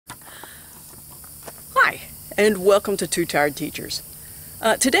and welcome to Two Tired Teachers.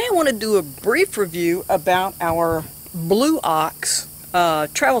 Today I want to do a brief review about our Blue Ox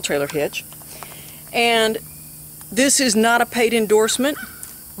travel trailer hitch. And this is not a paid endorsement,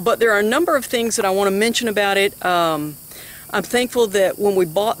 but there are a number of things that I want to mention about it. I'm thankful that when we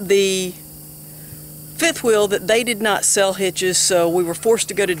bought the fifth wheel that they did not sell hitches, so we were forced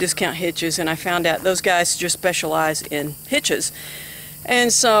to go to Discount Hitches, and I found out those guys just specialize in hitches.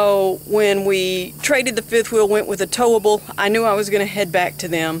 And so when we traded the fifth wheel, went with a towable, I knew I was going to head back to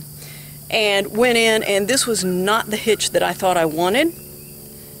them and went in, and this was not the hitch that I thought I wanted,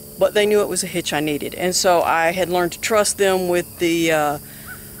 but they knew it was a hitch I needed. And so I had learned to trust them with the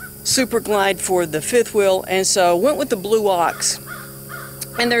Super Glide for the fifth wheel, and so went with the Blue Ox.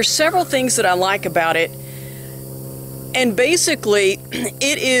 And there's several things that I like about it. And basically,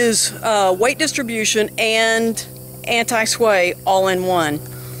 it is weight distribution and anti-sway all in one.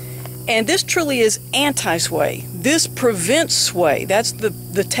 And this truly is anti-sway. This prevents sway. That's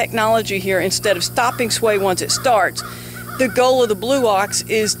the technology here. Instead of stopping sway once it starts, the goal of the Blue Ox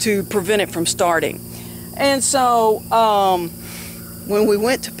is to prevent it from starting. And so when we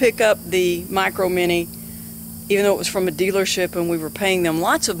went to pick up the Micro Mini, even though it was from a dealership and we were paying them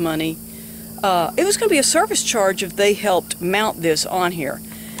lots of money, it was going to be a service charge if they helped mount this on here.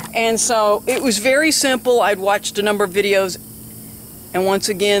 And so it was very simple. I'd watched a number of videos, and once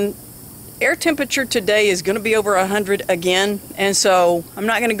again, air temperature today is going to be over 100 again, and so I'm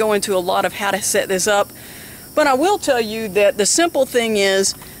not going to go into a lot of how to set this up, but I will tell you that the simple thing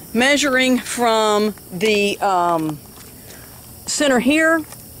is measuring from the center here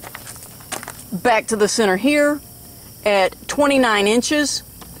back to the center here at 29 inches,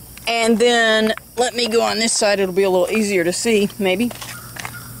 and then let me go on this side. It'll be a little easier to see maybe.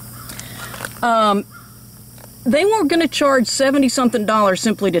 They were going to charge $70-something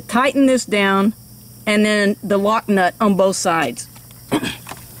simply to tighten this down, and then the lock nut on both sides.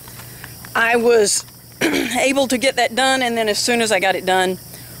 I was able to get that done, and then as soon as I got it done,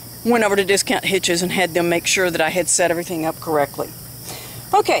 went over to Discount Hitches and had them make sure that I had set everything up correctly.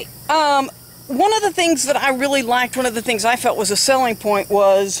 Okay, one of the things that I really liked, one of the things I felt was a selling point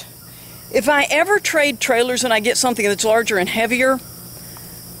was, if I ever trade trailers and I get something that's larger and heavier,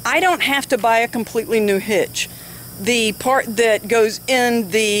 I don't have to buy a completely new hitch. The part that goes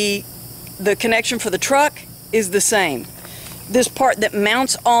in the connection for the truck is the same. This part that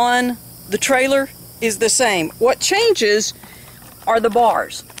mounts on the trailer is the same. What changes are the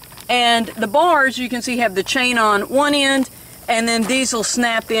bars. And the bars, you can see, have the chain on one end, and then these will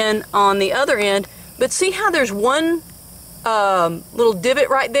snap in on the other end. But see how there's one little divot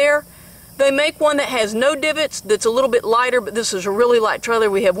right there? They make one that has no divots, that's a little bit lighter, but this is a really light trailer.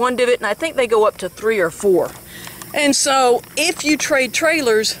 We have one divot, and I think they go up to 3 or 4. And so if you trade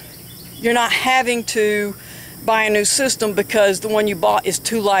trailers, you're not having to buy a new system because the one you bought is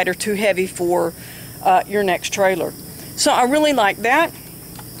too light or too heavy for your next trailer. So I really like that.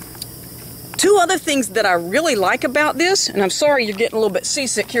 Two other things that I really like about this, and I'm sorry you're getting a little bit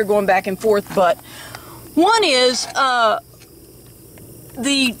seasick here going back and forth, but one is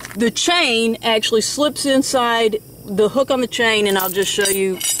the chain actually slips inside the hook on the chain, and I'll just show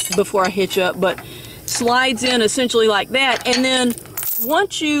you before I hitch up, but slides in essentially like that, and then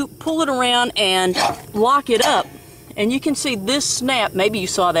once you pull it around and lock it up, and you can see this snap, maybe you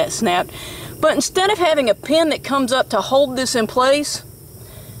saw that snap, but instead of having a pin that comes up to hold this in place,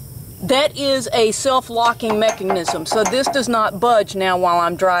 that is a self-locking mechanism, so this does not budge now while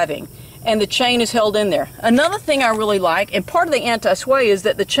I'm driving. And the chain is held in there. Another thing I really like, and part of the anti-sway, is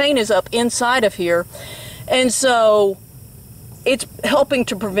that the chain is up inside of here, and so it's helping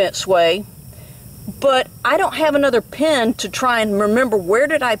to prevent sway. But I don't have another pin to try and remember where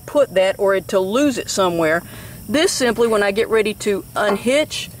did I put that or to lose it somewhere. This simply, when I get ready to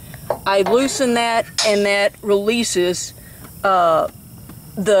unhitch, I loosen that, and that releases the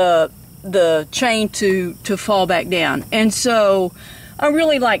chain to fall back down. And so I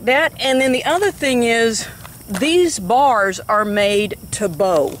really like that. And then the other thing is, these bars are made to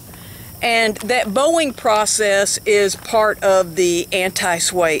bow, and that bowing process is part of the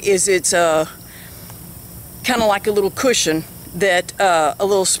anti-sway. It's kind of like a little cushion, that a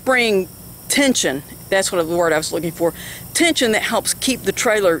little spring tension, that's what the word I was looking for, tension that helps keep the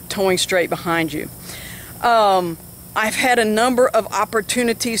trailer towing straight behind you. I've had a number of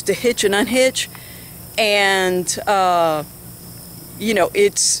opportunities to hitch and unhitch, and you know,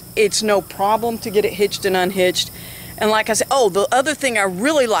 it's no problem to get it hitched and unhitched. And like I said, oh, the other thing I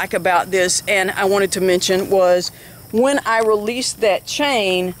really like about this, and I wanted to mention, was when I release that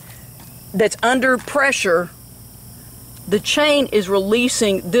chain that's under pressure, the chain is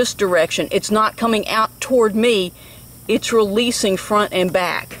releasing this direction. It's not coming out toward me. It's releasing front and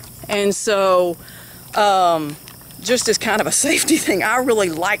back. And so, just as kind of a safety thing, I really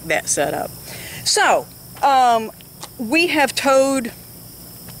like that setup. So, we have towed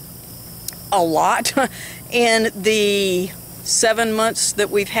a lot in the 7 months that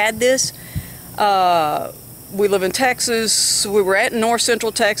we've had this. We live in Texas. We were at North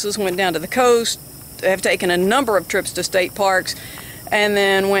Central Texas, went down to the coast, have taken a number of trips to state parks, and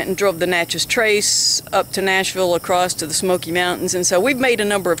then went and drove the Natchez Trace up to Nashville, across to the Smoky Mountains. And so we've made a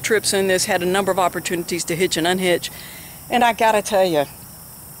number of trips in this, had a number of opportunities to hitch and unhitch. And I gotta tell you,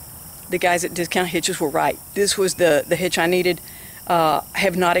 the guys at Discount Hitches were right. This was the hitch I needed.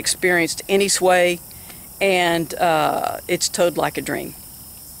 Have not experienced any sway, and it's towed like a dream.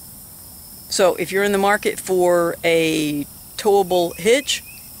 So if you're in the market for a towable hitch,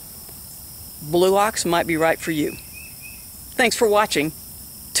 Blue Ox might be right for you. Thanks for watching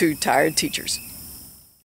Two Tired Teachers.